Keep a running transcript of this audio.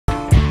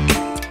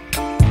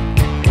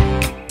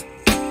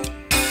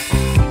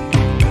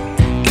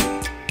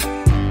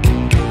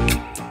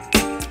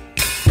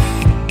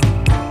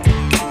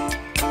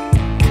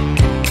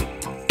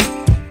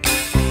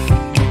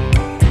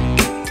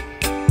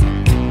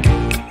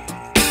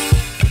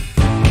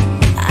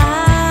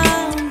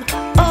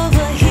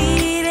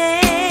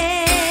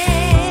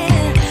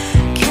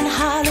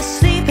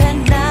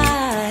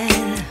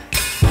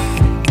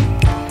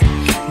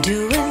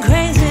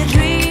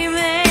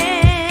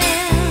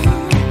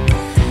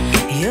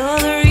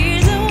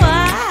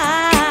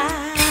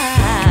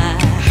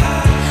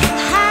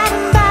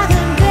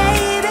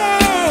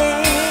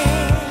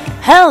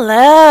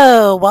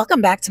Hello,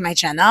 welcome back to my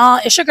channel.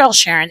 It's your girl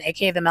Sharon,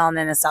 aka the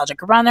Melanin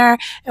Nostalgic Runner,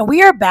 and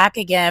we are back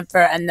again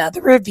for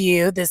another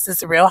review. This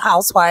is the Real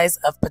Housewives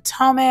of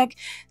Potomac,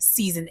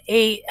 Season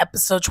 8,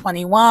 Episode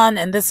 21,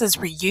 and this is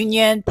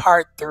Reunion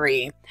Part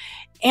 3.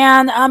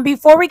 And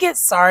before we get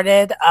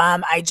started,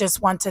 I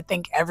just want to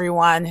thank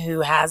everyone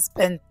who has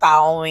been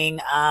following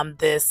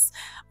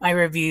my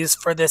reviews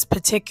for this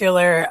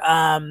particular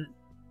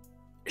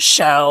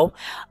show.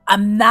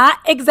 I'm not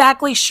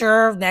exactly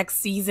sure next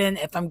season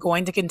if I'm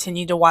going to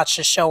continue to watch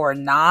the show or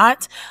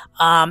not.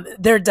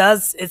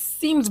 It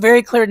seems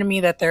very clear to me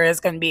that there is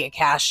going to be a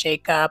cast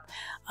shakeup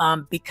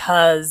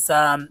because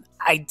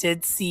I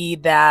did see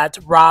that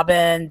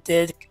Robin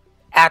did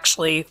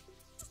actually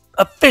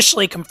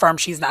officially confirm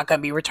she's not going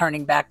to be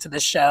returning back to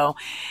the show,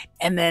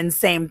 and then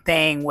same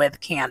thing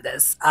with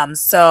Candace.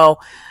 So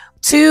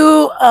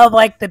two of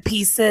the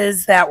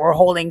pieces that were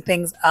holding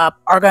things up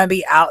are going to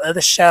be out of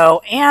the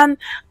show, and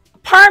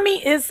part of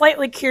me is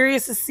slightly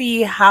curious to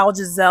see how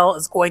Giselle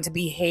is going to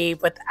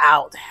behave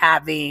without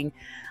having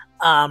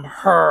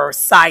her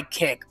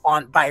sidekick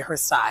by her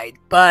side.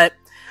 But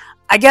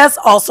I guess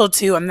also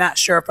too, I'm not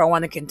sure if I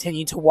want to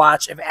continue to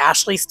watch if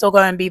Ashley's still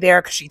going to be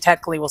there, because she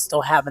technically will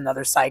still have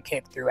another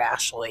sidekick through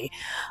Ashley.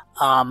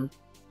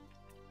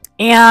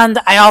 And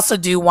I also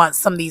do want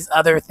some of these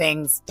other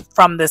things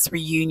from this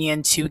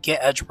reunion to get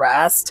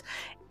addressed.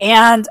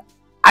 And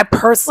I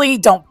personally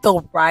don't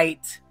feel right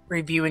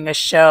reviewing a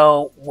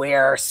show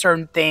where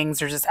certain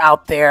things are just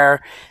out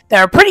there that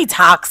are pretty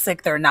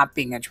toxic, they're not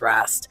being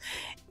addressed.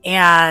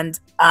 And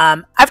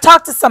I've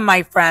talked to some of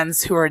my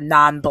friends who are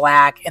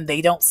non-black and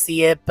they don't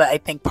see it, but I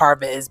think part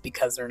of it is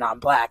because they're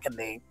non-black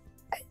and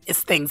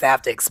it's things I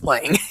have to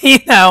explain, you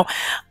know.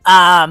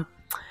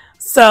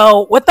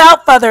 So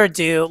without further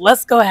ado,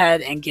 let's go ahead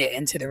and get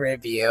into the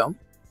review.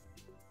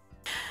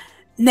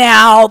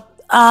 Now,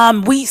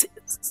 we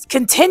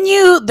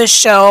continue the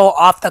show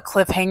off the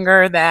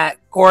cliffhanger that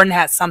Gordon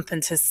had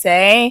something to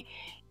say.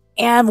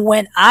 And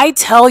when I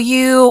tell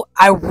you,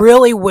 I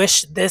really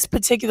wish this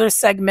particular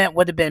segment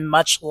would have been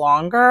much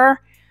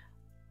longer.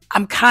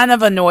 I'm kind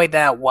of annoyed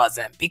that it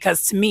wasn't,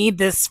 because to me,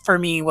 this for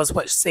me was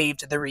what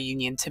saved the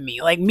reunion to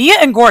me. Like, Mia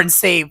and Gordon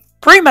saved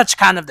pretty much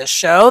kind of the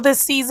show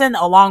this season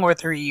along with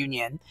the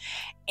reunion.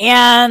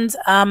 And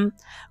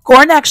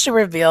Gordon actually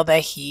revealed that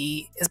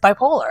he is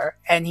bipolar,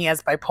 and he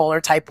has bipolar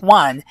type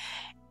 1.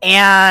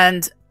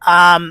 And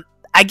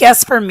I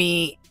guess for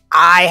me,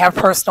 I have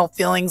personal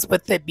feelings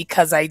with it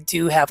because I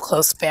do have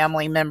close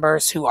family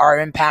members who are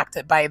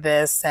impacted by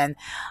this. And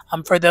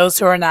for those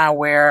who are not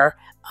aware,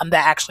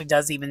 that actually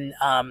does even,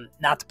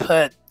 not to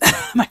put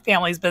my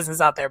family's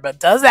business out there, but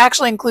does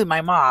actually include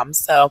my mom.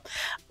 So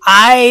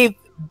I've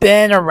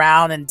been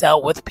around and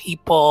dealt with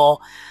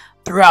people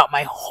throughout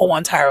my whole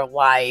entire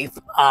life,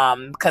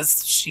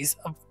 because she's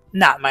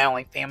not my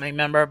only family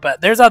member, but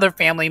there's other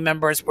family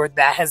members where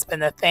that has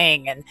been a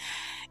thing. And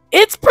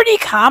it's pretty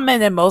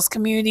common in most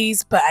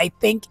communities, but I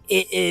think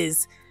it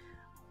is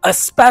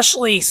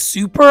especially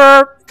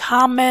super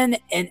common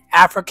in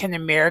African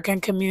American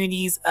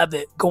communities of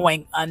it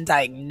going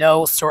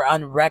undiagnosed or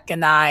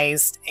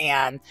unrecognized,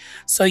 and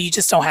so you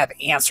just don't have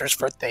answers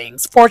for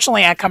things.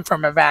 Fortunately, I come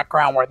from a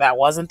background where that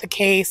wasn't the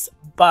case,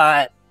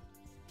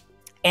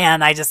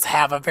 and I just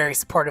have a very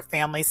supportive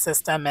family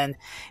system, and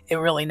it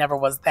really never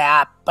was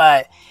that.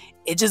 But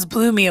it just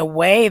blew me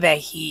away that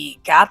he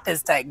got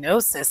this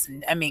diagnosis.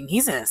 And I mean,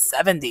 he's in his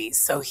 70s.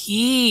 So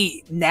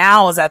he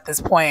now is at this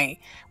point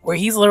where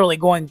he's literally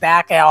going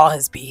back at all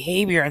his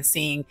behavior and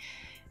seeing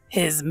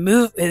his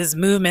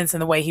movements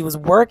and the way he was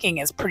working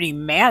is pretty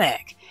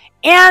manic.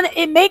 And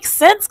it makes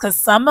sense because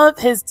some of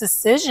his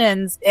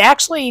decisions, it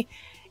actually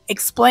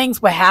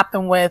explains what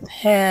happened with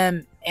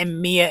him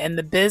and Mia in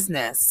the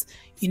business.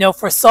 You know,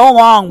 for so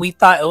long, we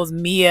thought it was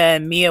Mia,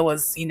 and Mia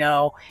was, you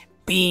know,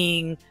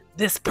 being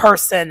this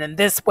person and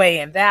this way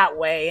and that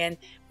way, and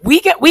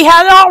we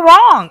had it all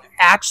wrong.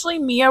 Actually,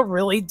 Mia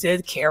really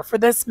did care for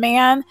this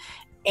man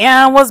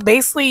and was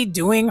basically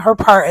doing her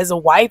part as a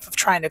wife of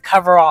trying to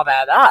cover all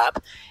that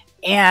up,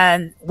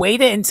 and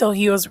waited until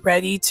he was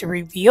ready to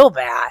reveal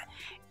that.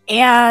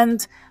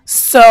 And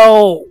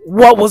so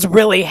what was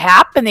really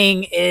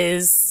happening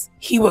is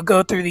he would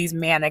go through these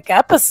manic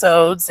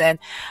episodes, and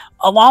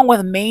along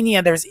with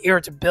mania, there's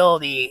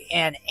irritability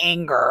and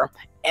anger,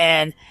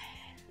 and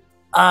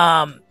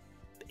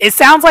it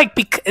sounds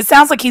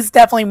like he's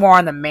definitely more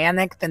on the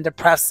manic than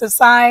depressive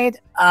side.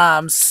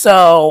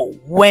 So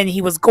when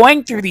he was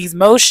going through these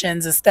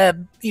motions, instead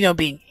of, you know,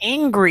 being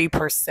angry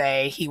per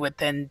se, he would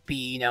then be,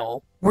 you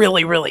know,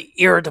 really, really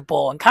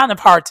irritable and kind of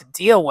hard to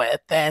deal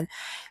with. And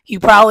he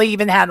probably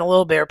even had a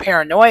little bit of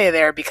paranoia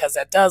there, because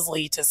that does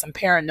lead to some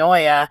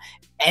paranoia.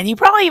 And he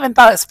probably even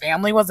thought his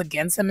family was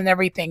against him and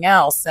everything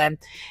else. And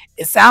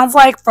it sounds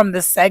like from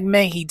this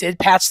segment, he did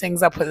patch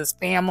things up with his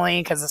family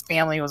because his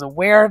family was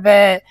aware of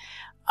it.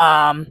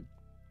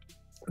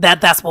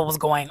 That's what was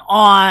going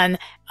on.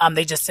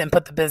 They just didn't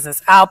put the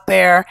business out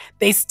there.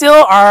 They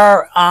still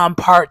are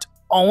part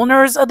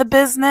owners of the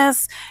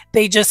business.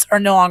 They just are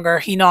no longer,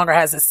 he no longer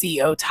has a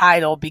CEO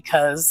title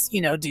because,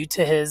 you know, due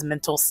to his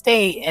mental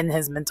state and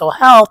his mental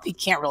health, he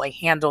can't really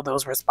handle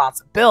those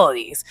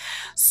responsibilities.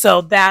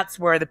 So that's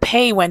where the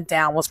pay went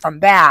down, was from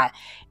that.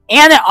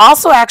 And it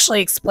also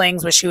actually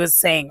explains what she was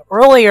saying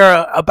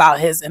earlier about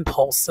his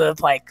impulsive,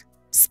 like,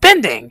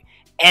 spending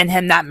and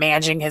him not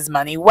managing his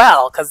money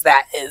well, because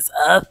that is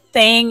a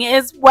thing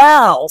as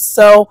well.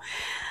 So,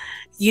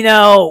 you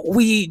know,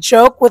 we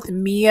joke with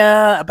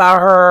Mia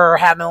about her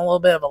having a little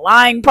bit of a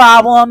lying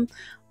problem,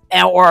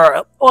 and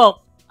or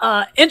well,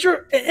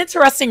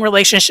 interesting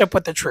relationship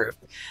with the truth.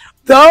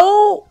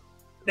 Though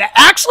that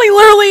actually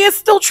literally is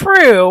still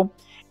true,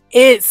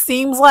 it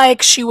seems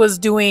like she was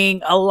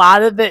doing a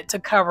lot of it to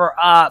cover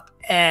up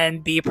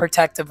and be a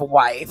protective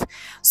wife.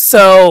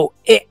 So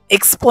it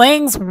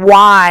explains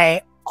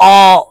why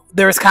all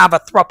there's kind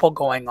of a throuple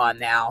going on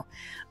now.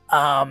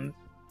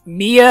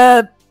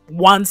 Mia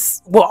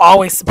once will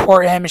always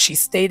support him, and she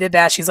stated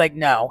that she's like,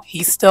 no,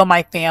 he's still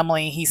my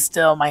family, he's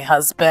still my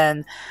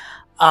husband.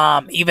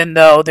 Even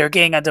though they're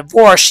getting a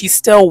divorce, she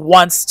still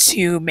wants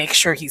to make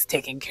sure he's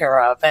taken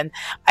care of. And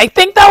I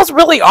think that was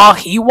really all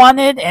he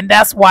wanted, and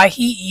that's why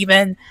he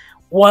even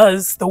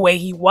was the way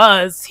he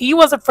was. He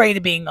was afraid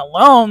of being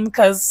alone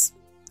because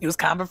he was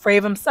kind of afraid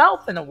of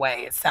himself in a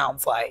way, it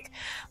sounds like.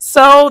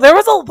 So there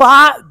was a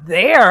lot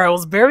there. It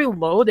was very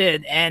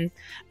loaded. And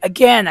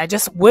again, I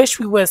just wish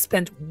we would have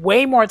spent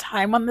way more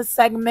time on this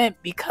segment,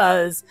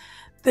 because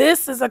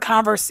this is a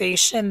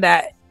conversation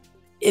that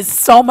is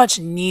so much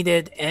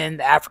needed in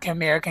the African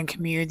American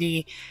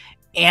community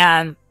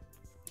and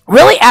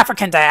really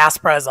African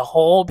diaspora as a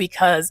whole,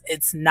 because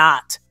it's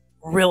not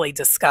really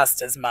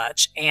discussed as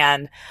much.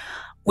 And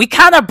we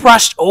kind of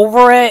brushed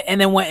over it and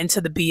then went into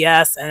the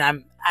BS,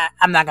 and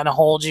I'm not going to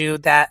hold you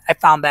that I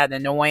found that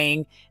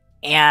annoying.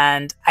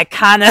 And I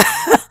kind of,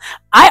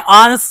 I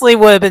honestly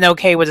would have been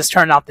okay with just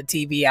turning off the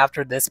TV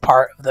after this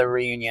part of the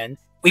reunion.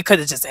 We could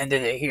have just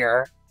ended it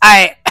here.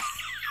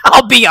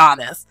 I'll be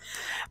honest.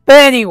 But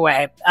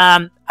anyway,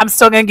 I'm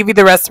still going to give you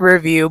the rest of the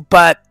review,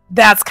 but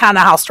that's kind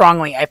of how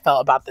strongly I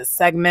felt about this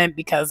segment,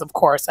 because of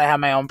course I have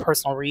my own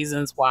personal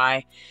reasons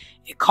why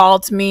it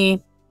called to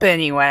me. But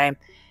anyway,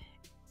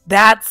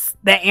 that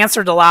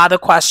answered a lot of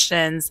the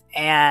questions,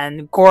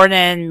 and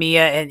Gordon,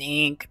 Mia, and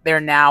Ink,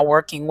 they're now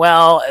working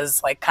well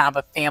as like kind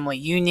of a family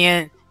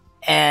union.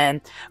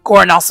 And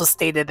Gordon also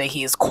stated that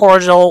he is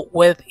cordial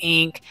with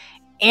Ink.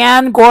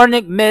 And Gordon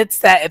admits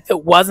that if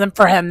it wasn't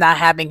for him not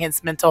having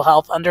his mental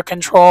health under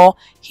control,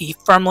 he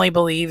firmly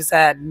believes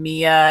that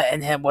Mia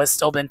and him would have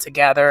still been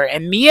together.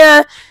 And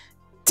Mia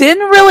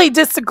didn't really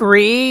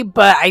disagree,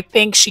 but I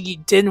think she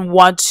didn't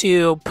want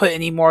to put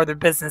any more of their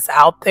business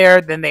out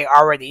there than they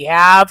already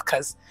have,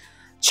 because,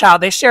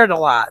 child, they shared a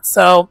lot.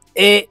 So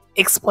it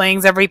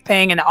explains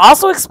everything, and it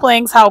also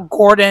explains how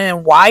Gordon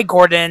and why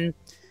Gordon,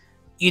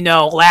 you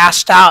know,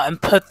 lashed out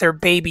and put their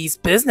baby's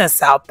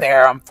business out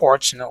there,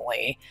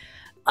 unfortunately.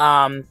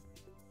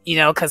 You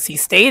know, because he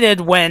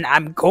stated, when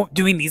I'm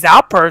doing these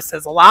outbursts,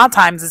 a lot of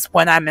times it's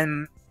when I'm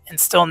in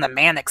still in the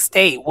manic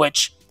state,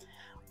 which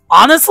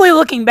honestly,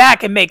 looking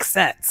back, it makes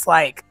sense.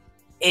 Like,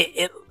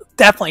 it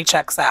definitely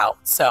checks out.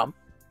 So,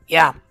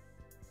 yeah.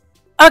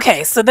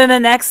 Okay, so then the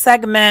next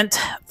segment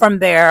from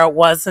there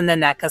was the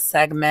Nneka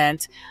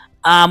segment.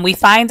 We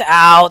find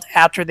out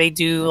after they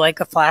do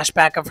like a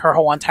flashback of her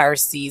whole entire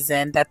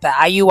season that the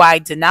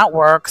IUI did not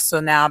work.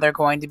 So now they're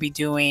going to be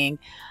doing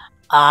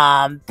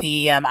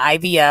the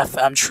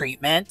IVF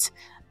treatment,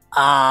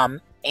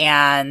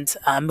 and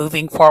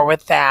moving forward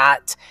with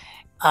that.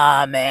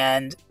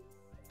 And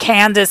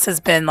Candace has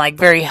been like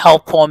very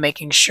helpful in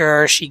making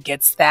sure she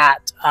gets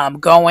that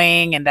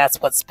going, and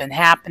that's what's been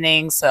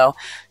happening. So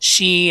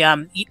she,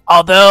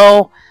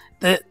 although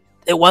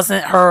it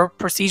wasn't her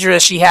procedure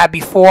that she had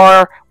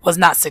before was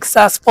not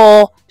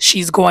successful,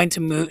 she's going to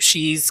move.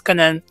 She's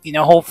gonna, you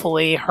know,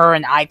 hopefully her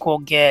and Ike will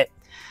get,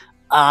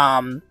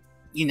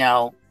 you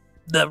know,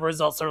 the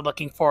results they're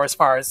looking for as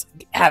far as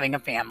having a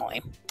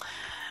family.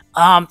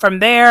 From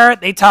there,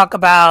 they talk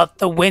about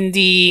the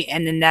Wendy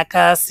and the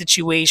Nneka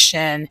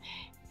situation,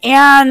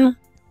 and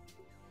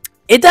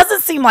it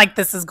doesn't seem like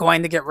this is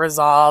going to get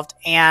resolved.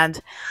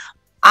 And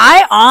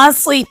I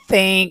honestly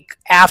think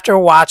after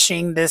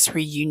watching this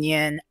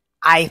reunion,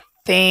 I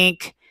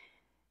think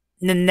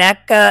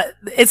Nneka,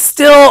 it's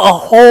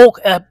still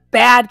a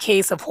bad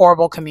case of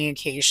horrible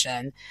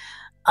communication.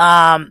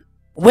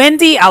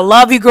 Wendy, I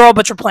love you, girl,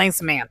 but you're playing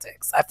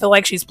semantics. I feel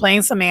like she's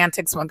playing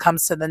semantics when it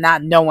comes to the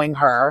not knowing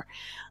her.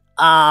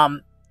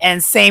 And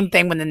same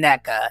thing with the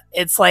Nneka.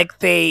 It's like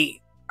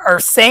they are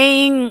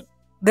saying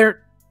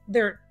they're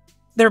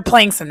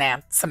playing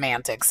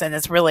semantics, and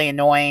it's really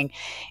annoying.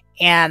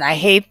 And I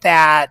hate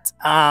that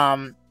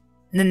Nneka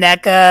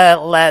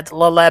let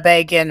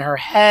Lalebe get in her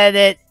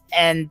head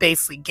and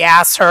basically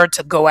gas her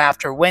to go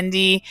after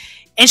Wendy.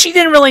 And she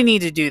didn't really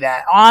need to do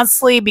that,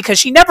 honestly, because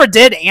she never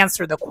did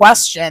answer the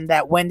question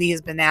that Wendy has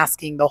been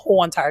asking the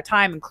whole entire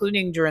time,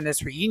 including during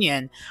this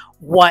reunion.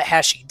 What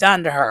has she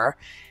done to her?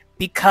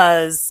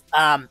 Because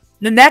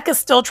Nanette is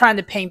still trying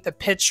to paint the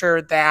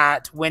picture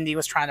that Wendy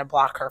was trying to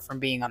block her from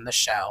being on the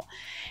show.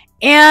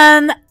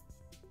 And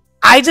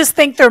I just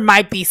think there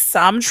might be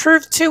some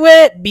truth to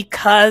it,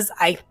 because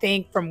I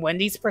think from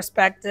Wendy's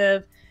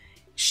perspective,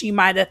 she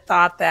might have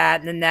thought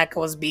that Nanette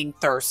was being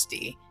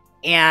thirsty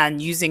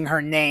and using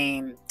her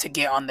name to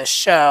get on the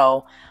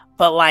show,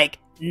 but like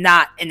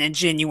not in a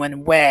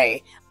genuine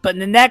way. But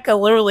Nanette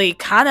literally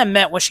kind of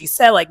meant what she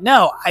said, like,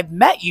 no, I've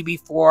met you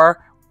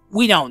before.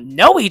 We don't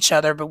know each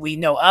other, but we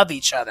know of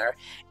each other.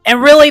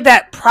 And really,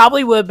 that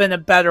probably would have been a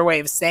better way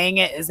of saying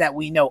it, is that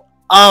we know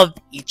of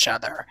each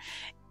other,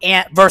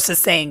 and versus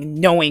saying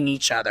knowing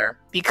each other,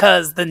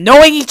 because the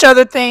knowing each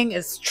other thing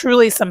is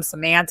truly some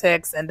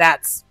semantics, and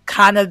that's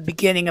kind of the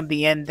beginning of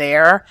the end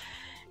there.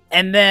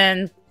 And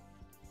then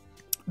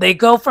they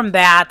go from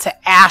that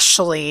to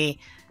Ashley,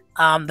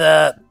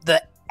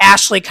 the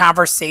Ashley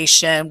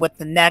conversation with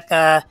the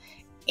NECA,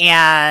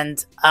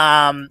 and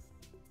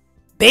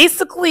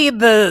basically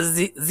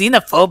the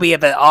xenophobia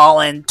of it all,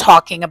 and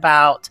talking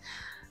about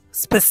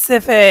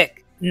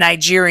specific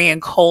Nigerian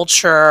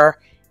culture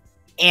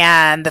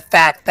and the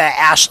fact that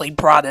Ashley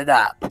brought it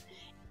up.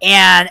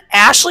 And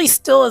Ashley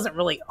still isn't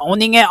really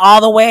owning it all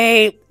the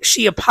way.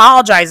 She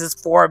apologizes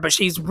for it, but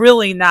she's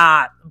really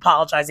not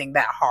apologizing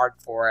that hard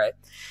for it.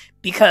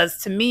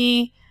 Because to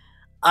me,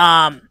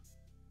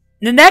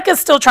 Nanette is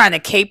still trying to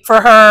cape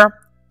for her,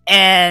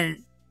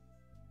 and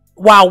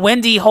while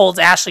Wendy holds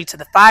Ashley to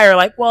the fire,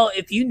 like, well,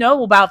 if you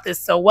know about this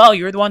so well,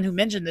 you're the one who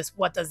mentioned this,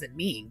 what does it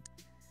mean?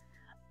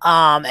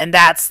 And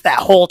that's that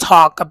whole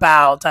talk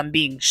about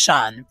being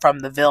shunned from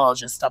the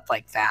village and stuff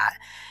like that.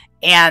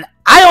 And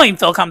I don't even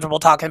feel comfortable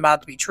talking about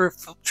it, to be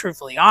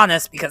truthfully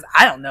honest, because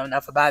I don't know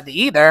enough about it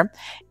either.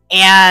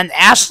 And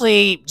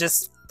Ashley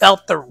just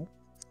felt the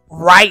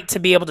right to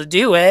be able to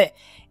do it.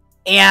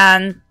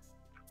 And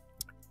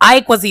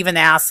Ike was even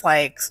asked,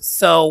 like,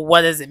 so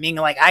what does it mean?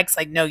 Like, Ike's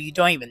like, no, you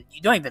don't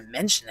even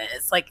mention it.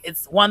 It's like,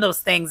 it's one of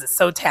those things that's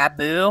so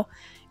taboo,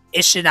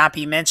 it should not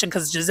be mentioned.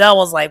 Because Giselle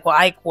was like, well,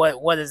 Ike,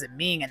 what does it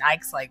mean? And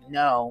Ike's like,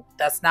 no,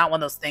 that's not one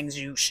of those things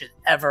you should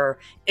ever,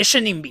 it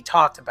shouldn't even be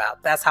talked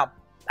about. That's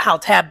how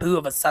taboo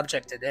of a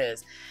subject it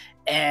is.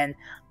 And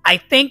I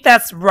think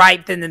that's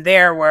right then and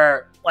there,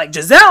 where like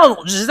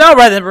Giselle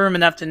read the room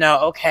enough to know,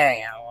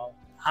 okay, well,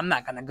 I'm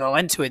not going to go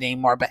into it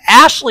anymore. But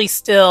Ashley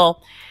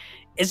still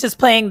is just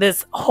playing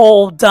this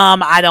whole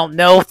dumb I don't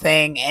know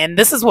thing. And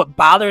this is what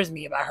bothers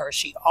me about her.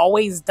 She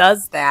always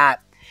does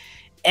that.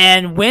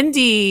 And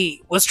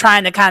Wendy was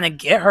trying to kind of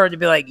get her to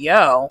be like,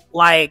 yo,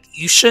 like,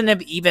 you shouldn't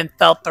have even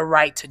felt the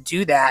right to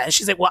do that. And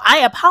she's like, well, I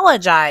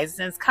apologize.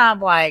 And it's kind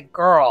of like,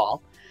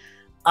 girl,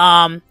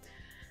 I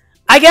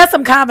guess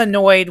I'm kind of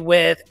annoyed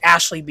with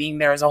Ashley being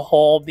there as a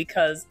whole,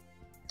 because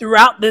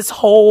throughout this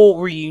whole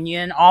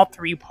reunion, all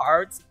 3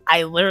 parts,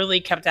 I literally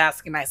kept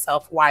asking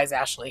myself, why is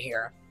Ashley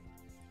here?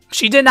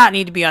 She did not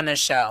need to be on this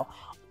show.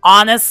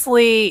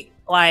 Honestly,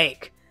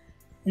 like,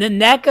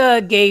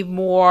 Nanette gave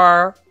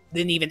more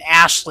than even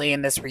Ashley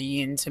in this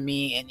reunion to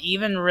me. And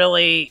even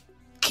really,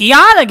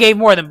 Kiana gave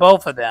more than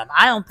both of them.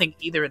 I don't think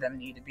either of them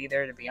need to be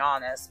there, to be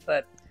honest.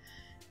 But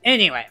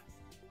anyway,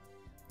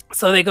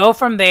 so they go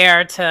from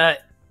there to,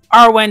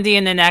 are Wendy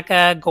and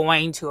Nanette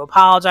going to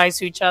apologize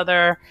to each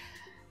other?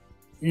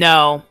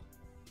 No.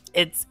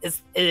 It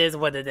is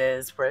what it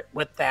is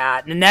with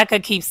that.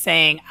 Nanette keeps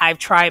saying, I've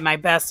tried my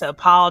best to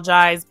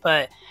apologize,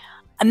 but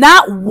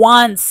not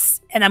once,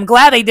 and I'm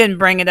glad they didn't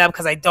bring it up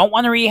because I don't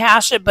want to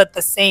rehash it, but at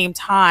the same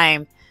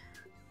time,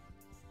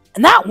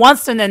 not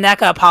once did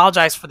Nanette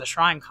apologize for the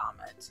shrine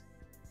comment.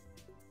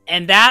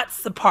 And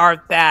that's the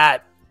part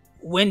that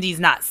Wendy's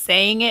not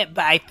saying it,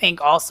 but I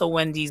think also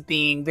Wendy's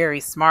being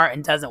very smart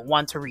and doesn't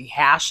want to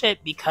rehash it,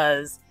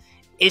 because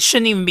it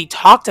shouldn't even be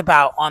talked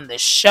about on this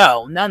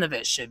show. None of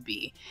it should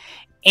be.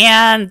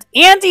 And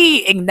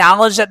Andy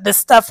acknowledged that this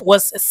stuff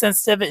was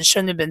sensitive and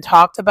shouldn't have been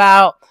talked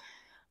about.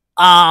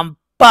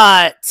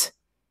 But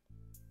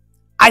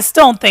I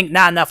still don't think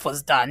not enough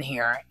was done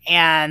here.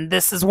 And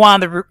this is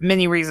one of the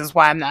many reasons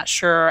why I'm not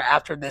sure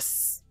after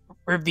this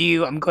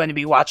review I'm going to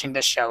be watching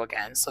this show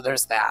again. So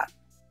there's that.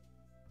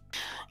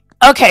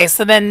 Okay,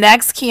 so then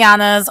next,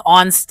 Kiana's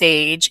on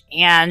stage,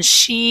 and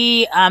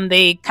she,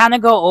 they kind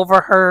of go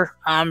over her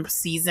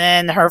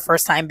season, her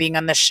first time being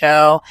on the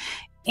show,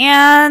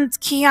 and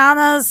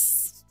Kiana,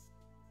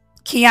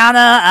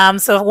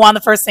 so one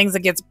of the first things that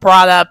gets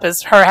brought up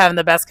is her having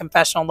the best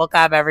confessional look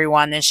out of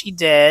everyone, and she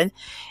did,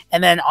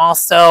 and then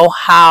also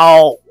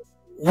how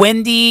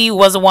Wendy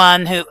was the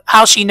one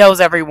how she knows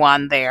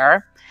everyone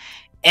there,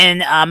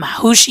 and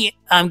who she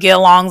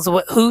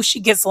who she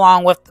gets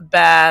along with the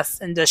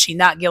best, and does she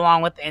not get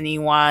along with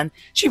anyone?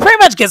 She pretty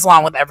much gets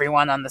along with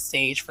everyone on the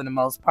stage for the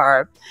most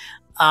part.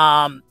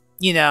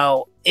 You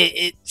know,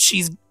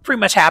 she's pretty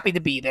much happy to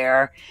be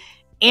there,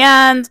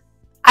 and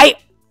I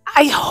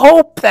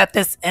hope that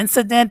this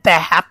incident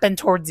that happened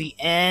towards the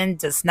end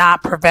does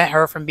not prevent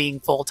her from being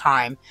full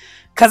time,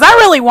 because I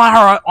really want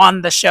her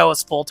on the show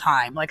as full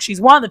time. Like, she's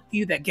one of the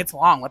few that gets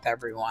along with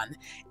everyone.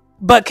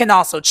 but can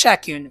also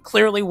check you and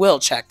clearly will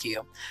check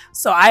you.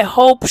 So I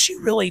hope she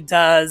really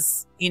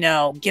does,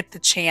 get the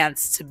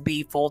chance to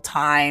be full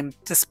time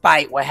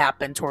despite what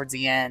happened towards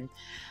the end.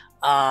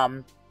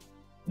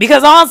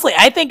 Because honestly,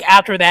 I think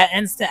after that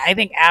instant, I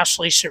think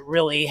Ashley should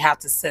really have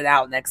to sit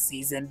out next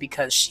season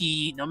because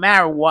she, no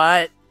matter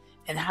what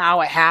and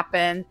how it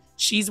happened,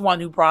 she's one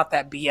who brought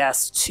that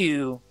BS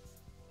to,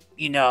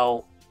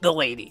 the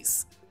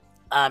ladies.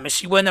 If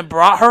she wouldn't have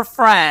brought her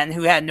friend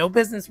who had no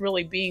business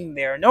really being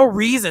there, no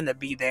reason to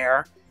be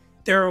there,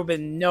 there would have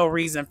been no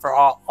reason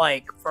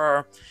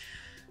for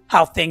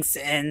how things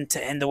to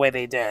end the way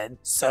they did.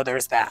 So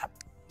there's that.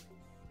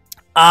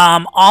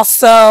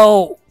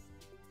 Also,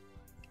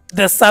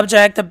 the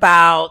subject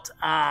about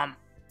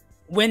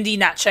Wendy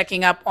not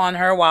checking up on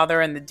her while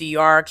they're in the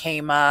DR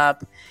came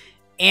up.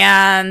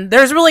 And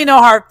there's really no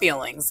hard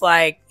feelings.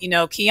 Like,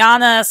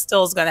 Kiana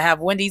still is going to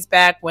have Wendy's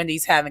back.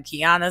 Wendy's having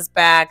Kiana's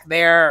back.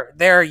 They're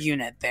a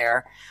unit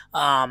there.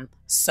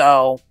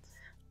 So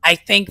I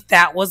think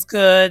that was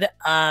good.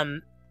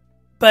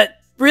 But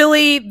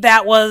really,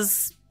 that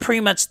was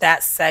pretty much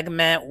that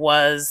segment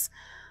was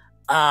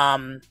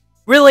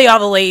really all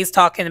the ladies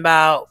talking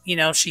about,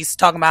 she's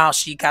talking about how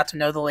she got to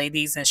know the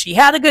ladies and she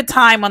had a good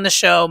time on the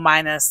show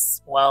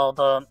minus,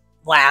 the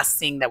last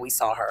scene that we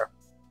saw her.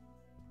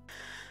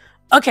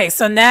 Okay,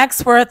 so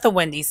next we're at the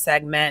Wendy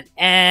segment,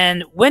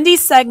 and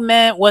Wendy's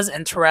segment was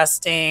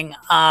interesting.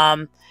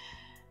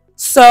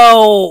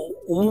 So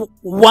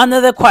one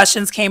of the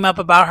questions came up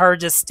about her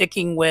just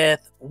sticking with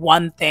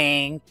one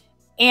thing,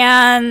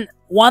 and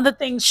one of the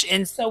things,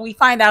 and so we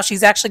find out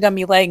she's actually going to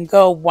be letting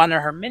go of one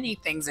of her many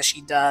things that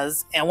she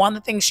does, and one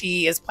of the things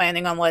she is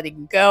planning on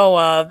letting go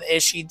of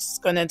is she's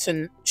going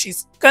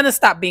to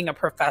stop being a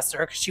professor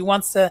because she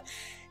wants to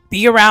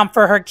be around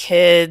for her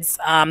kids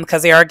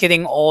because they are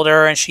getting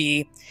older, and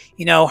she,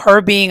 her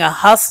being a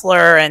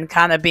hustler and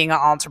kind of being an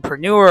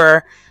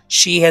entrepreneur,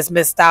 she has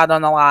missed out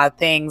on a lot of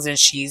things, and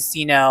she's,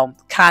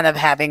 kind of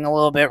having a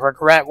little bit of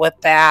regret with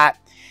that.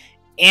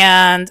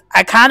 And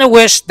I kind of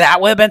wish that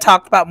would have been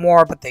talked about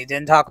more, but they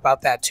didn't talk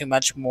about that too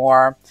much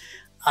more.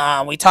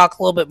 We talk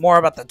a little bit more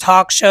about the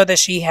talk show that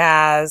she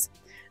has.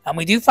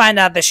 We do find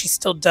out that she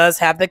still does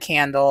have the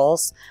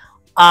candles.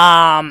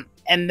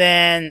 And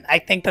then I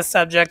think the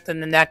subject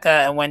and the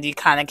NECA and Wendy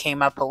kind of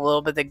came up a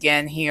little bit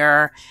again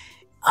here.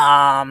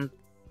 But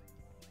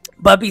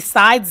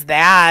besides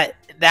that,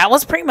 that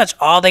was pretty much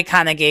all they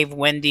kind of gave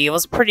Wendy. It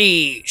was a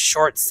pretty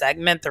short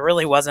segment. There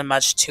really wasn't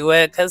much to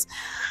it because,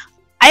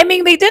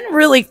 they didn't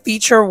really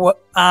feature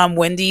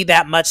Wendy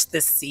that much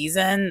this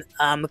season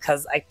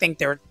because I think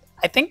they're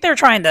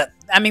trying to,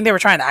 they were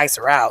trying to ice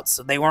her out.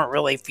 So they weren't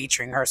really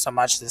featuring her so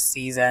much this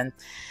season.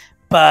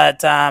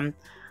 But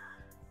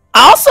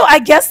also, I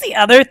guess the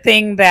other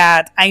thing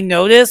that I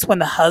noticed when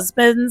the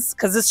husbands,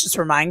 because this just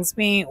reminds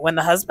me, when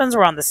the husbands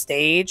were on the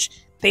stage,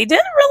 they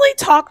didn't really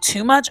talk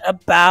too much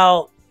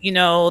about,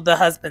 the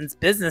husbands'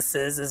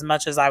 businesses as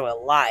much as I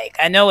would like.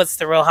 I know it's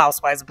the Real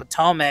Housewives of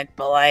Potomac,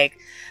 but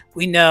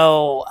we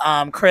know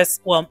Chris,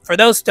 for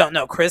those who don't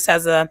know, Chris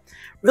has a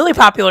really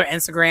popular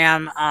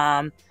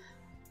Instagram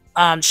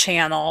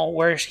channel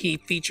where he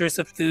features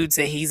the foods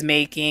that he's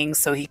making.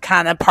 So he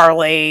kind of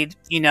parlayed,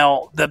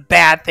 the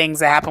bad things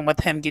that happened with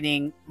him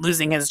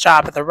losing his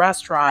job at the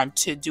restaurant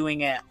to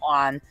doing it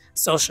on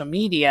social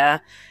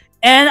media.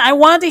 And I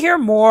wanted to hear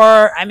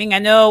more. I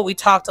know we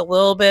talked a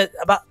little bit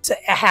about to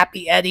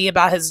Happy Eddie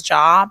about his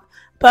job,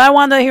 but I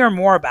wanted to hear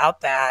more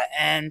about that.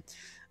 And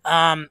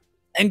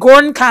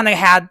Gordon kind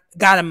of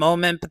got a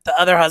moment, but the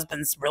other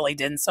husbands really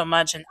didn't so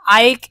much. And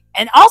Ike,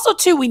 and also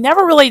too, we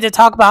never really did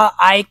talk about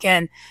Ike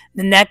and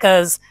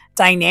NECA's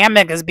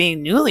dynamic as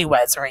being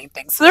newlyweds or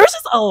anything. So there's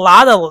just a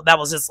lot of that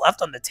was just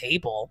left on the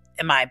table,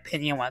 in my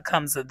opinion, when it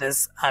comes to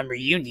this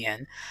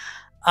reunion.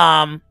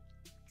 Not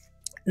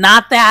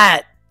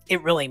that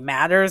it really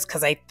matters,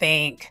 because I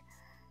think,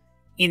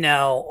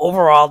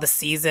 overall the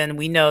season,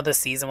 we know the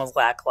season was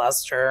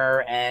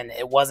lackluster and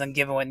it wasn't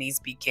given what needs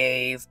to be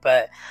gave,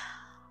 but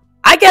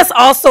I guess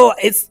also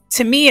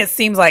to me it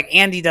seems like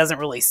Andy doesn't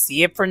really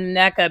see it for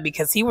NECA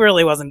because he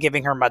really wasn't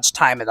giving her much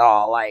time at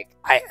all.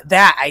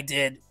 I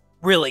did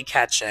really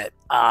catch it.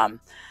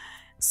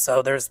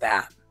 So there's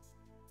that.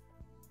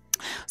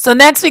 So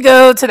next we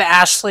go to the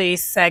Ashley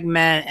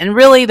segment, and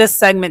really this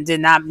segment did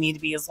not need to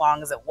be as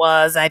long as it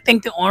was. I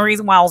think the only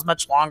reason why it was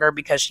much longer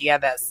because she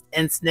had that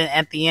incident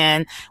at the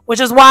end, which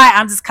is why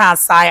I'm just kind of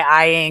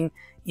side-eyeing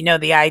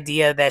the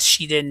idea that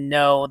she didn't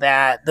know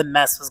that the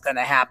mess was going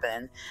to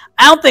happen.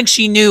 I don't think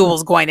she knew it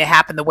was going to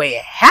happen the way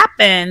it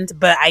happened,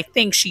 but I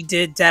think she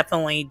did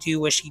definitely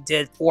do what she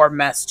did for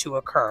mess to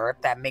occur,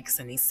 if that makes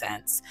any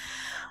sense.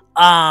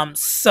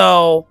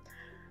 So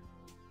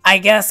I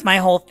guess my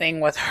whole thing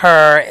with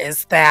her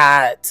is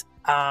that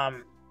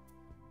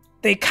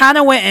they kind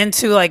of went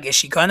into is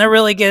she going to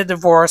really get a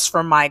divorce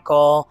from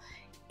Michael?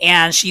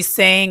 And she's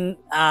saying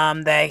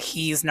that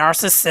he's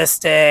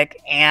narcissistic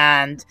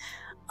and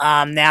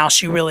Now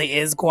she really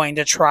is going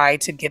to try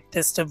to get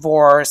this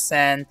divorce,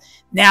 and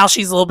now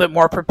she's a little bit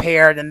more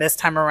prepared, and this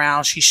time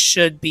around she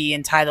should be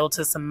entitled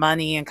to some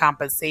money and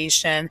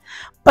compensation.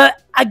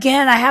 But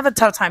again, I have a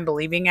tough time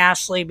believing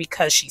Ashley,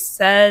 because she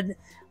said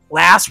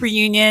last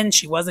reunion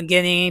she wasn't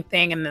getting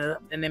anything, and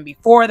then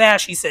before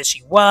that she said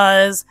she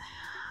was.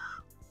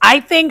 I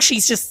think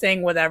she's just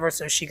saying whatever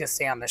so she could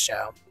stay on the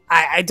show.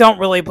 I don't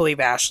really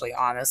believe Ashley,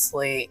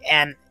 honestly,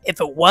 and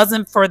if it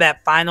wasn't for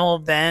that final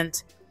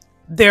event,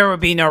 there would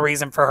be no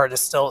reason for her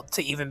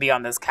to even be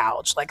on this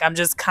couch. Like, I'm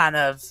just kind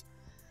of,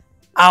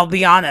 I'll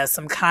be honest,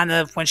 I'm kind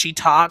of, when she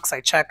talks,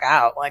 I check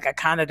out. Like, I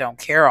kind of don't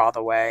care all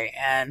the way.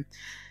 And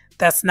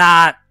that's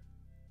not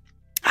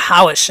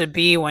how it should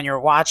be when you're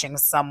watching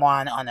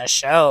someone on a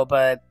show,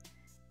 but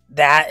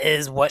that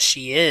is what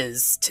she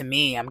is to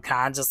me. I'm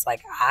kind of just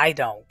like, I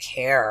don't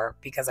care,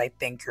 because I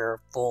think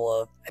you're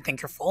full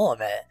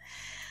of it.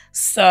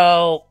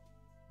 So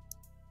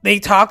they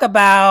talk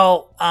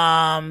about,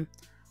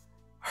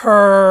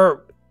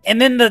 her, and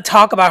then the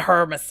talk about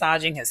her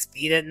massaging his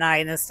feet at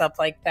night and stuff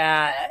like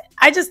that.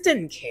 I just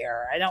didn't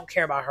care. I don't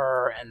care about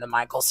her and the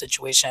Michael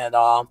situation at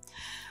all.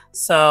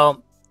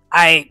 So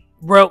I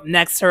wrote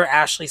next to her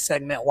Ashley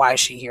segment, why is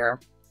she here?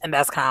 And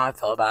that's kind of how I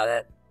feel about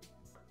it.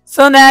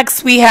 So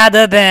next we had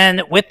to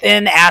then,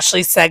 within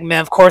Ashley's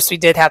segment, of course we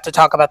did have to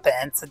talk about the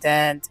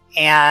incident,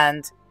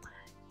 and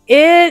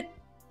I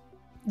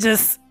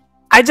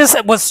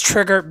just was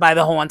triggered by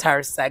the whole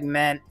entire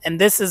segment. And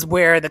this is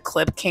where the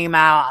clip came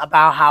out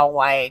about how,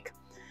 like,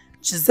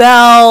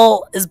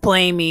 Giselle is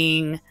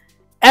blaming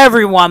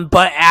everyone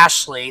but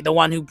Ashley, the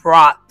one who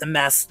brought the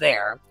mess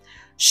there.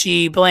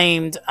 She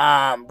blamed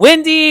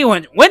Wendy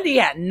when Wendy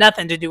had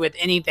nothing to do with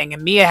anything.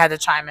 And Mia had to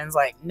chime in,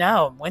 like,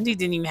 no, Wendy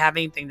didn't even have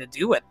anything to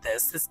do with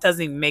this. This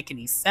doesn't even make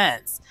any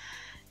sense.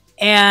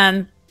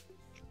 And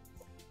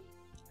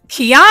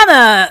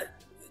Kiana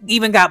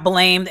even got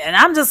blamed. And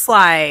I'm just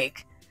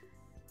like,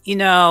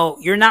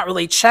 you're not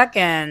really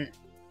checking.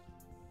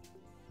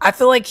 I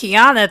feel like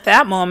Kiana at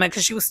that moment,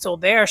 because she was still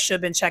there, should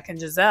have been checking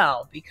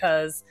Giselle,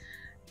 because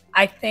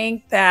I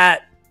think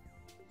that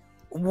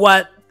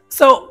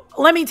so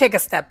let me take a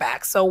step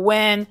back. So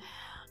when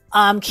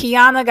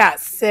Kiana got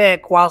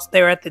sick whilst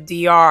they were at the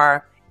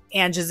DR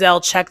and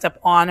Giselle checked up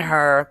on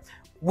her,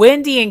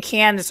 Wendy and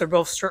Candace are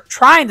both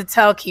trying to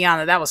tell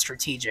Kiana that was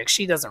strategic.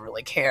 She doesn't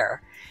really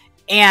care.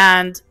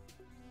 And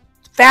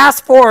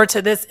fast forward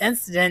to this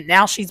incident,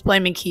 now she's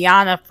blaming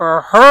Kiana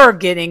for her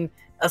getting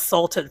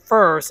assaulted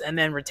first and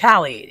then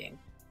retaliating.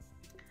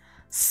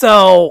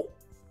 So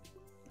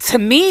to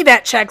me,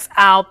 that checks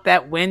out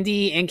that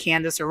Wendy and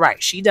Candace are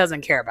right. She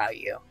doesn't care about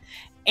you.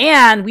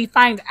 And we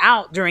find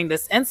out during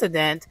this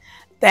incident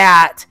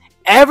that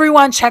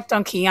everyone checked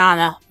on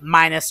Kiana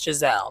minus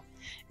Giselle.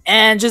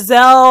 And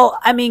Giselle,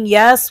 I mean,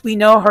 yes, we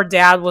know her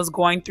dad was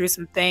going through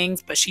some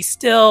things, but she's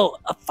still,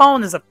 a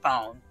phone is a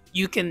phone.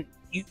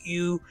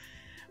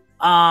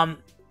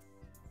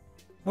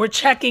 We're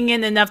checking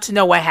in enough to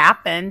know what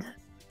happened.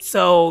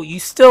 So you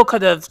still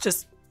could have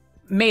just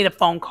made a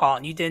phone call,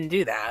 and you didn't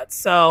do that.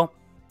 So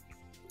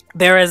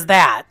there is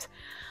that.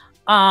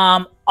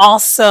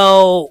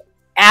 Also,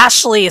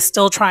 Ashley is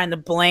still trying to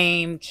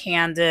blame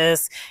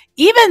Candace.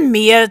 Even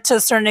Mia, to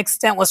a certain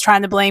extent, was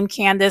trying to blame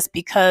Candace,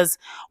 because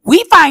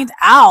we find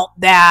out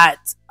that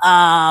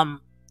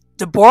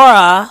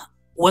Deborah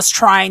was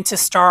trying to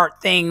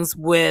start things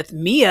with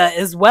Mia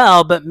as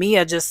well, but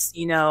Mia just,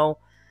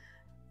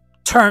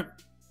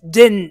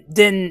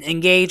 didn't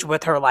engage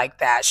with her like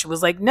that. She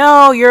was like,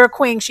 "No, you're a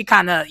queen." She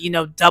kind of,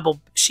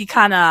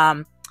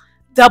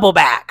 double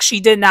back. She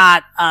did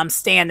not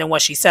stand in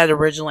what she said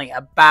originally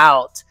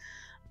about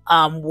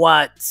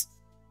what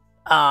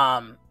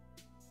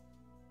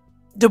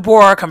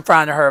Deborah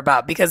confronted her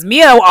about, because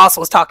Mia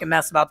also was talking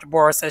mess about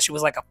Deborah, said she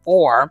was like a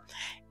 4,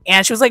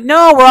 and she was like,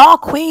 "No, we're all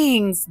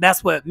queens."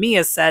 That's what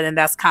Mia said, and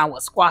that's kind of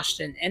what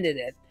squashed and ended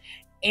it.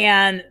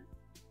 And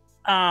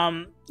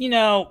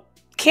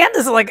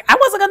Candace is like, "I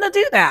wasn't gonna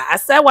do that. I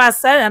said what I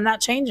said, and I'm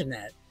not changing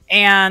it."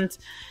 And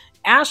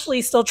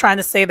Ashley's still trying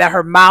to say that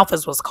her mouth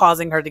is what's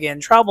causing her to get in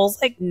trouble.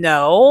 It's like,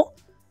 no.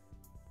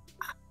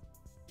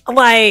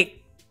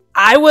 Like,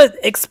 I would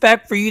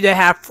expect for you to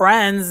have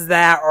friends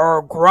that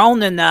are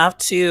grown enough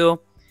to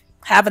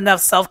have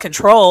enough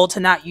self-control to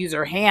not use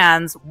her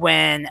hands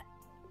when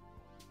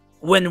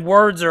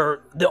words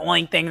are the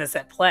only thing that's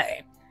at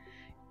play.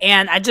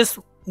 And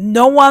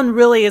no one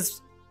really is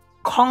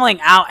calling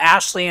out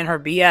Ashley and her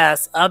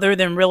BS other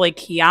than really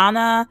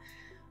Kiana.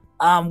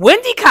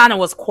 Wendy kind of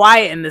was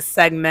quiet in this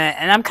segment,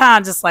 and I'm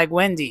kind of just like,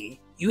 Wendy,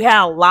 you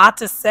had a lot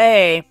to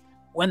say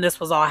when this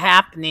was all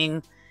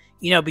happening,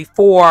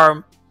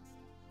 before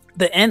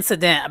the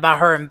incident about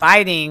her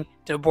inviting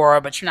Deborah,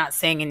 but you're not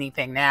saying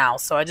anything now.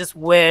 So I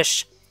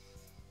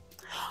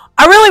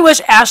really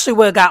wish Ashley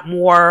would have got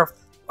more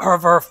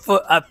of her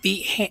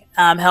feet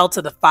held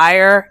to the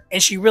fire,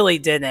 and she really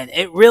didn't.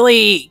 It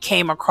really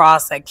came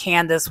across that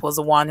Candace was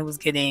the one who was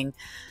getting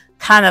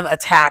kind of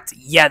attacked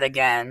yet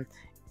again.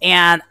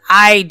 And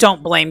I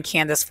don't blame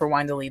Candace for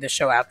wanting to leave the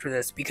show after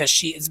this, because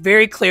she is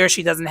very clear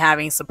she doesn't have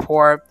any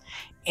support.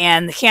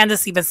 And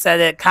Candace even said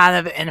it kind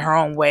of in her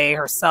own way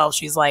herself.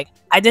 She's like,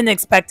 I didn't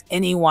expect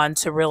anyone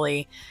to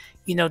really,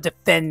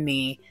 defend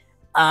me.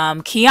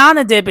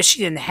 Kiana did, but she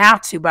didn't have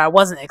to, but I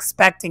wasn't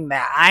expecting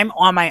that. I'm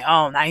on my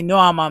own. I know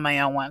I'm on my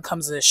own when it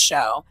comes to this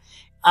show.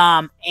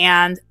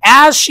 And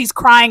as she's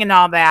crying and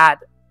all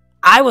that,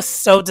 I was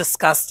so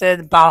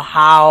disgusted about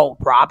how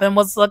Robin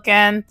was looking.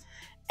 And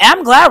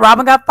I'm glad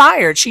Robin got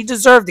fired. She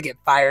deserved to get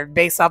fired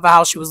based off of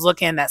how she was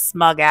looking, that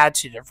smug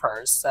attitude of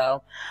hers.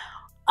 So,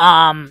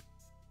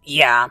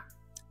 yeah,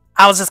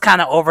 I was just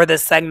kind of over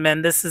this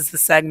segment. This is the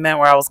segment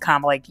where I was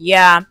kind of like,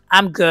 yeah,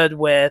 I'm good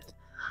with,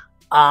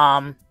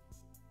 I'm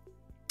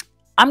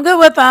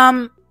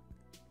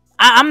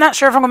not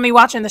sure if I'm going to be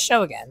watching the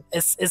show again.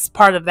 It's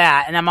part of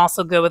that. And I'm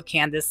also good with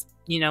Candace,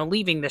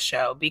 leaving the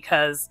show,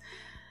 because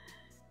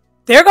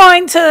they're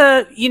going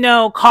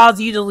to, cause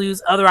you to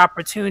lose other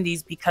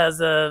opportunities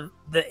because of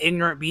the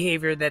ignorant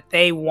behavior that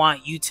they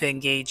want you to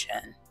engage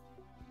in.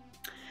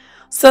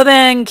 So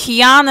then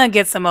Kiana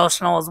gets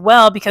emotional as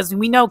well, because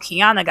we know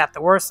Kiana got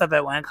the worst of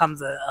it when it comes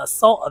to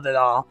assault of it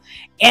all.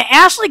 And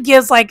Ashley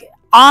gives,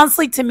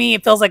 honestly, to me,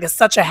 it feels like it's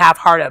such a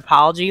half-hearted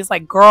apology. It's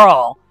like,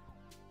 girl,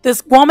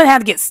 this woman had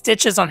to get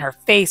stitches on her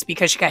face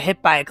because she got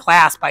hit by a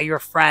glass by your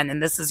friend,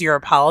 and this is your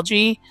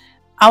apology?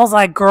 I was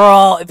like,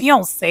 girl, if you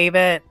don't save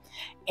it.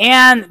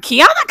 And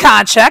Kiana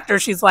kind of checked her.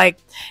 She's like,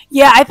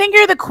 yeah, I think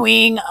you're the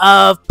queen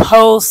of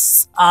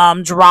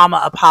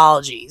post-drama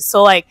apologies.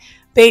 So,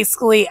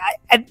 basically,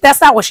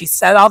 that's not what she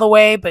said all the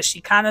way, but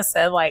she kind of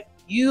said,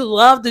 you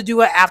love to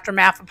do an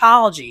aftermath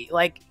apology.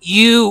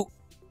 You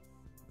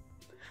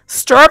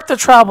stir up the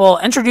trouble,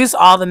 introduce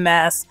all the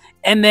mess,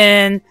 and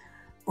then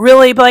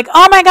really be like,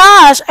 oh my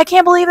gosh, I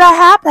can't believe that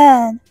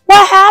happened.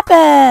 What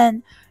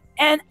happened?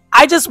 And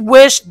I just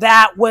wish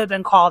that would have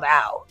been called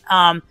out.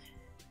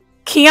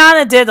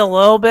 Kiana did a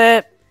little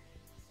bit,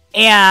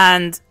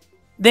 and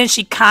then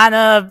she kind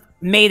of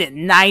made it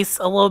nice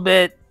a little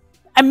bit.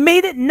 I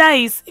made it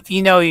nice, if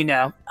you know, you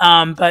know.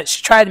 But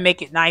she tried to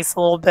make it nice a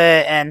little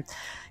bit, and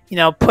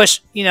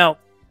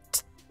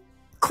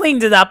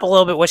cleaned it up a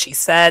little bit what she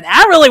said.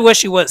 I really wish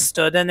she would have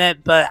stood in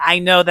it, but I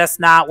know that's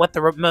not what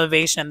the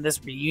motivation of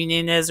this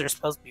reunion is. They're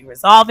supposed to be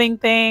resolving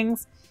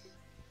things.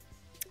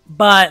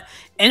 But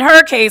in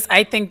her case,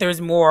 I think there's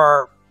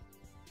more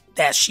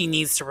that she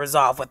needs to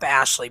resolve with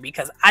Ashley,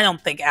 because I don't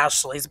think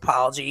Ashley's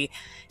apology,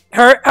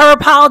 her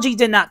apology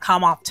did not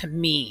come off to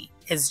me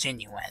as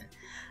genuine.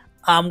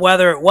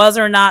 Whether it was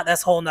or not,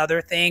 that's a whole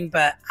nother thing,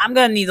 but I'm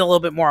going to need a little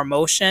bit more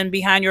emotion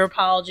behind your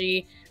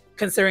apology,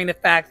 considering the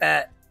fact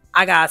that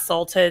I got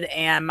assaulted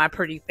and my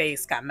pretty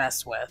face got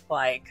messed with.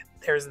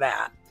 There's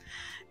that.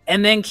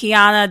 And then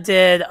Kiana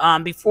did,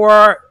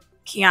 before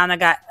Kiana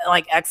got,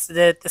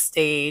 exited the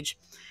stage,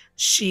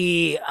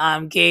 she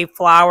gave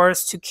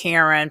flowers to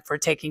Karen for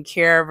taking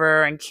care of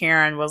her, and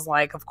Karen was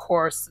like, of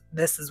course,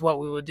 this is what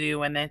we will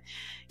do. And then,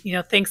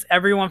 thanks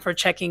everyone for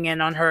checking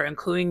in on her,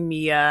 including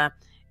Mia.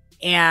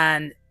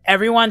 And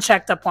everyone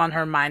checked up on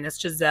her minus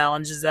Giselle,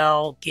 and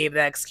Giselle gave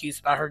that excuse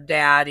about her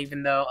dad,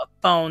 even though a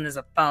phone is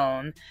a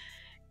phone.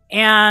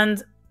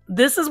 And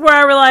this is where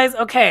I realized,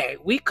 okay,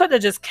 we could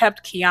have just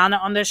kept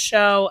Kiana on this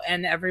show,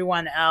 and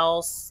everyone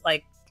else,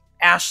 like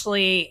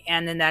Ashley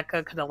and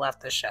Nneka, could have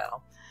left the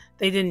show.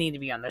 They didn't need to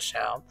be on the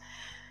show.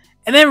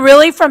 And then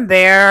really from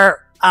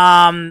there,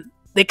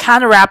 they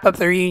kind of wrap up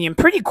the reunion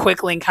pretty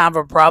quickly and kind of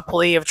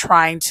abruptly, of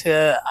trying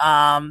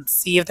to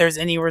see if there's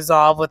any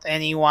resolve with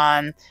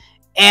anyone.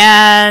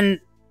 And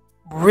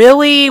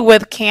really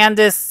with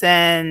Candace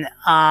and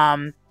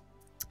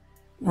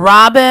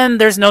Robin,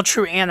 there's no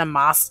true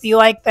animosity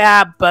like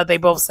that, but they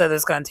both said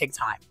it's going to take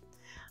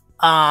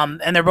time.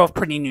 And they're both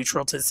pretty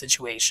neutral to the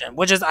situation,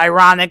 which is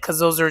ironic because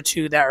those are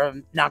two that are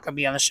not going to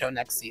be on the show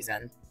next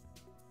season.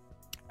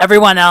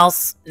 Everyone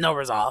else, no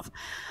resolve.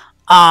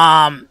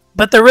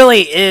 But there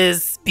really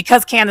is,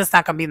 because Candace's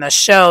not going to be in the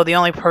show, the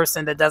only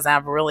person that doesn't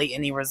have really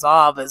any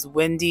resolve is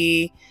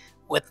Wendy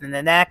with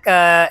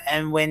Nneka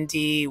and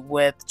Wendy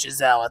with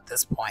Giselle at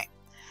this point.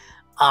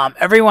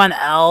 Everyone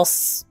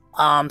else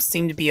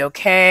seemed to be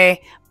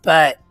okay,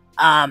 but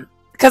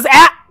because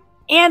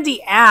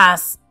Andy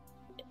asked,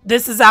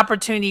 this is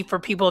opportunity for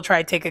people to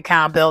try to take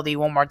accountability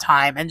one more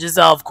time, and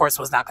Giselle, of course,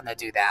 was not going to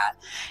do that.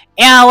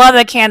 And I love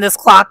that Candace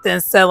clocked in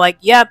and said, like,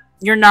 yep,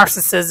 your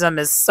narcissism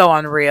is so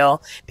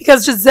unreal,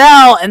 because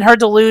Giselle, in her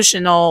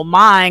delusional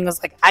mind,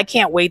 was like, I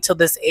can't wait till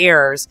this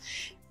airs,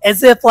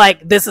 as if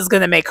like this is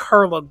going to make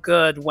her look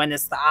good, when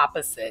it's the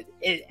opposite.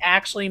 It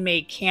actually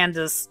made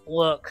Candace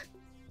look,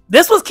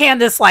 this was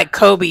Candace like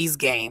Kobe's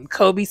game,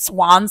 Kobe's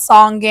swan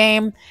song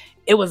game.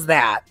 It was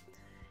that.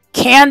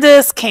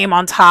 Candace came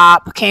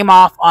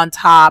off on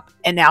top,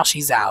 and now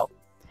she's out.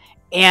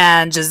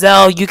 And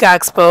Giselle, you got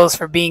exposed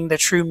for being the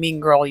true mean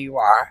girl you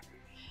are.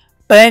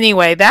 But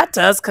anyway, that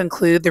does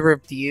conclude the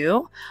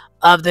review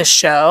of the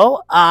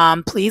show.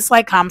 Please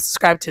like, comment,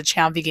 subscribe to the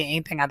channel if you get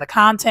anything out of the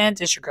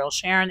content. It's your girl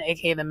Sharon,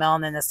 aka the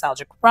Melanin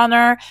Nostalgic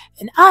Runner,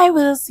 and I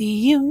will see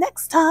you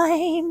next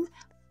time.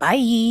 Bye.